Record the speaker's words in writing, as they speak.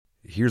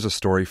here's a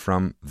story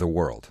from The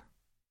World.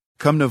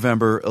 Come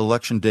November,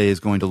 Election Day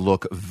is going to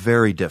look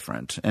very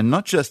different, and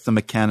not just the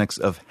mechanics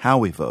of how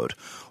we vote.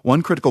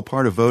 One critical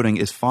part of voting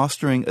is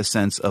fostering a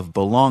sense of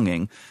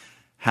belonging,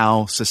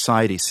 how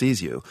society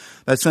sees you.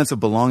 That sense of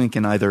belonging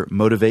can either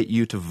motivate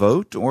you to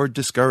vote or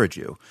discourage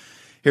you.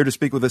 Here to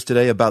speak with us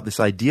today about this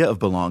idea of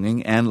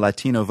belonging and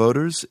Latino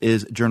voters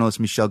is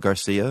journalist Michelle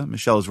Garcia.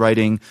 Michelle is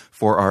writing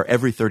for our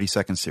Every 30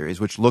 Seconds series,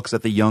 which looks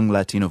at the young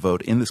Latino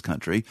vote in this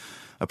country.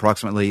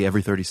 Approximately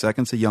every 30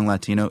 seconds, a young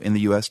Latino in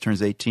the U.S.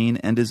 turns 18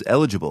 and is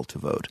eligible to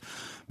vote.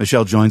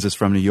 Michelle joins us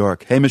from New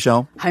York. Hey,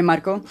 Michelle. Hi,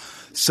 Marco.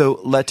 So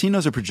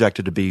Latinos are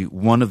projected to be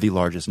one of the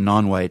largest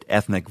non-white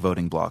ethnic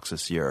voting blocs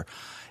this year.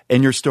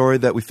 In your story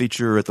that we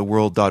feature at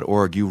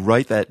theworld.org, you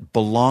write that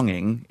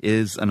belonging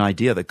is an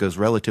idea that goes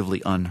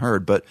relatively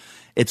unheard, but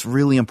it's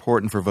really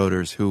important for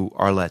voters who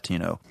are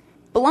Latino.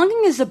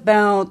 Belonging is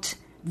about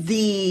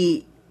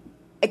the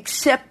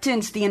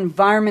acceptance, the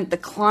environment, the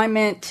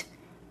climate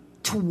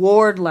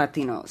toward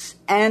Latinos.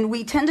 And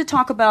we tend to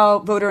talk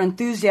about voter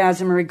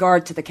enthusiasm in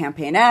regard to the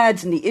campaign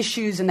ads and the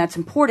issues, and that's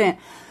important.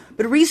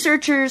 But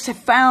researchers have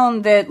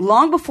found that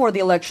long before the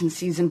election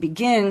season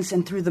begins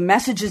and through the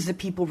messages that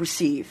people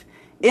receive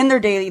in their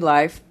daily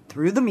life,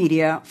 through the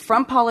media,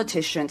 from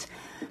politicians,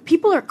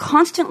 people are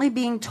constantly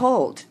being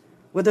told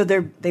whether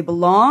they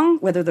belong,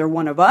 whether they're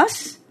one of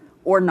us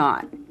or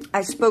not.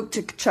 I spoke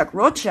to Chuck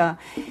Rocha,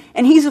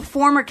 and he's a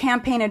former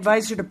campaign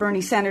advisor to Bernie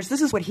Sanders.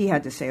 This is what he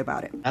had to say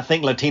about it. I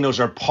think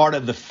Latinos are part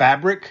of the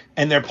fabric,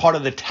 and they're part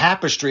of the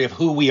tapestry of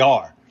who we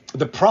are.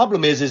 The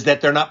problem is that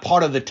they're not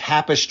part of the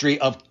tapestry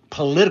of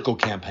political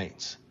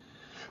campaigns,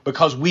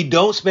 because we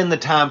don't spend the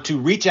time to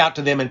reach out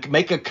to them and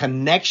make a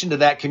connection to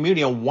that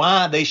community on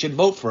why they should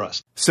vote for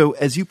us. So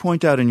as you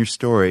point out in your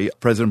story,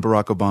 President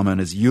Barack Obama in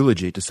his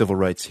eulogy to civil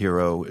rights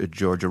hero,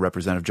 Georgia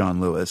Representative John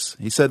Lewis,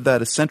 he said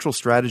that a central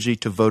strategy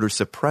to voter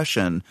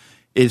suppression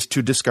is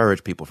to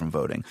discourage people from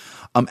voting.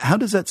 How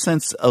does that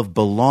sense of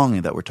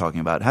belonging that we're talking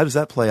about, how does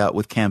that play out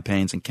with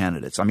campaigns and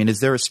candidates? I mean,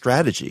 is there a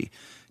strategy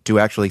to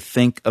actually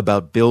think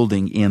about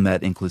building in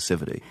that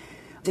inclusivity?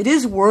 It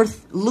is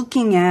worth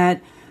looking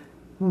at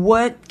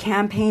what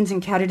campaigns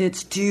and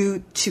candidates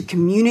do to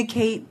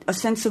communicate a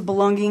sense of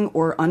belonging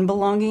or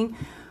unbelonging.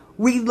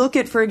 We look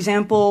at, for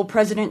example,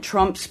 President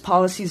Trump's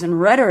policies and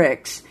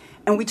rhetorics,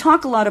 and we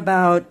talk a lot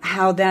about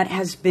how that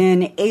has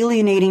been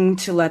alienating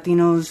to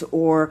Latinos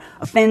or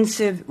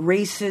offensive,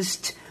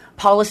 racist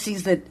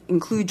policies that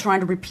include trying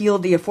to repeal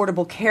the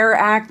Affordable Care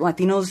Act.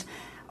 Latinos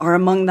are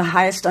among the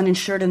highest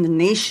uninsured in the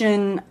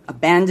nation,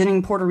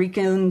 abandoning Puerto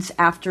Ricans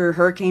after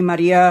Hurricane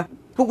Maria.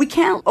 But we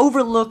can't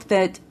overlook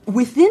that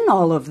within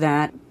all of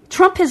that,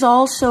 Trump has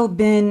also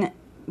been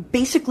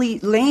basically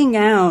laying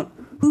out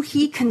who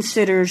he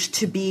considers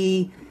to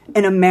be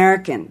an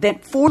American,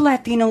 that for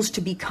Latinos to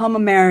become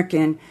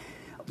American,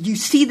 you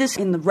see this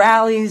in the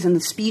rallies and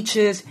the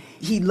speeches.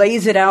 He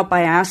lays it out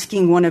by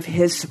asking one of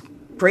his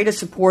greatest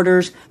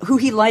supporters who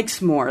he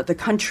likes more, the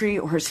country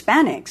or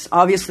Hispanics.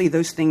 Obviously,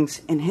 those things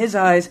in his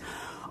eyes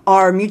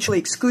are mutually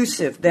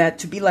exclusive, that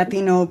to be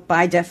Latino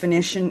by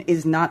definition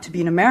is not to be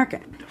an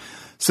American.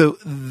 So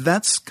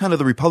that's kind of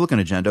the Republican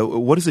agenda.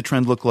 What does the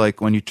trend look like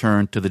when you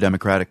turn to the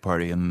Democratic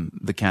Party and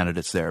the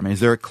candidates there? I mean,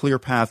 is there a clear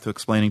path to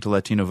explaining to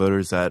Latino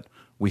voters that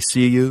we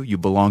see you, you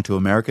belong to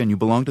America, and you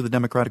belong to the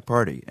Democratic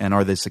Party? And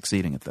are they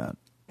succeeding at that?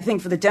 I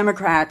think for the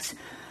Democrats,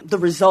 the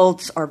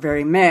results are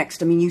very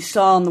mixed. I mean, you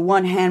saw on the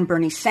one hand,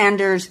 Bernie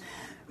Sanders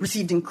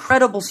received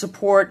incredible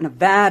support,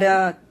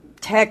 Nevada,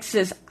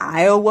 Texas,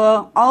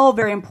 Iowa, all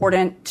very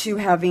important to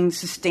having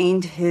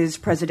sustained his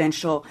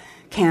presidential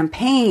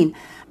campaign.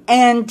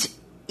 And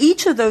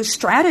each of those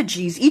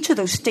strategies, each of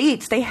those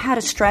states, they had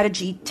a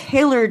strategy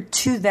tailored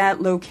to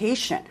that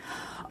location.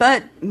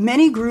 But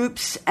many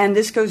groups, and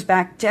this goes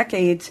back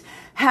decades,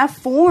 have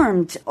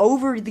formed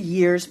over the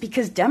years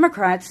because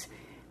Democrats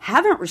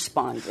haven't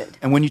responded.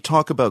 And when you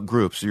talk about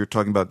groups, you're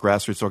talking about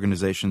grassroots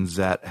organizations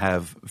that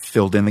have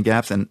filled in the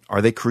gaps, and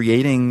are they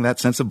creating that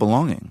sense of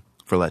belonging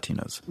for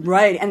Latinos?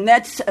 Right, and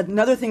that's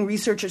another thing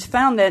researchers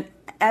found, that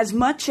as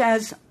much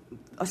as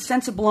a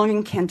sense of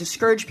belonging can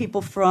discourage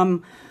people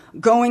from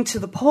going to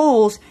the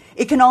polls,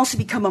 it can also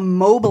become a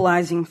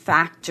mobilizing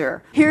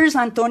factor. Here's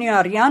Antonio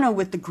Ariano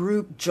with the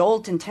group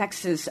Jolt in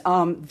Texas.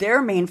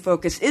 Their main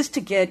focus is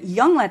to get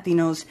young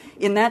Latinos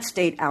in that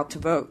state out to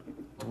vote.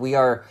 We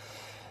are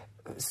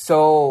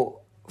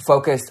so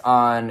focused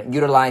on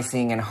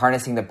utilizing and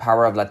harnessing the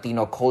power of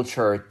Latino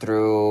culture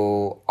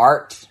through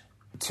art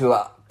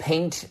to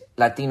paint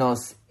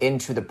Latinos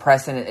into the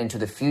present and into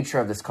the future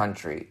of this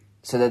country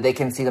so that they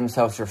can see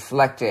themselves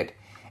reflected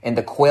in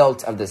the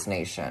quilt of this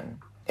nation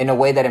in a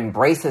way that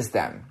embraces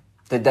them,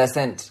 that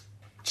doesn't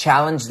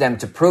challenge them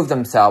to prove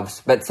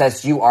themselves, but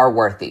says you are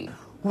worthy.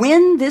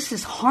 When this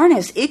is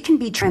harnessed, it can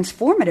be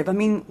transformative. I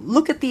mean,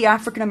 look at the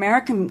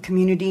African-American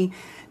community,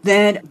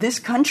 that this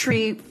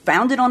country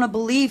founded on a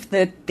belief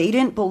that they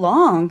didn't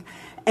belong.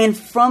 And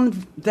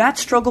from that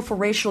struggle for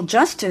racial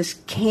justice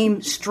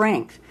came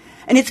strength.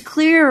 And it's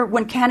clear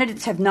when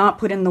candidates have not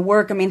put in the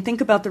work. I mean, think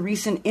about the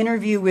recent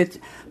interview with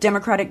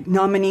Democratic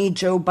nominee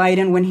Joe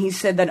Biden when he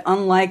said that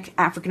unlike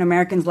African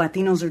Americans,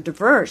 Latinos are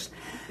diverse.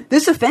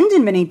 This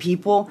offended many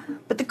people,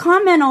 but the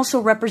comment also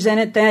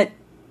represented that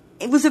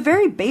it was a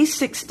very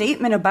basic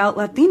statement about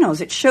Latinos.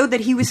 It showed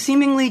that he was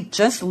seemingly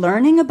just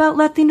learning about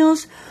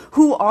Latinos,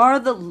 who are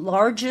the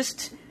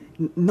largest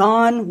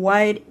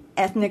non-white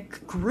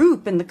ethnic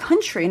group in the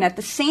country. And at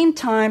the same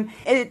time,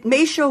 it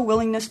may show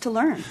willingness to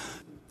learn.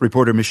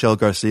 Reporter Michelle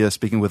Garcia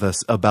speaking with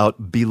us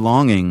about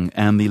belonging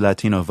and the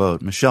Latino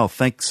vote. Michelle,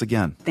 thanks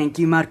again. Thank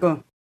you,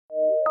 Marco.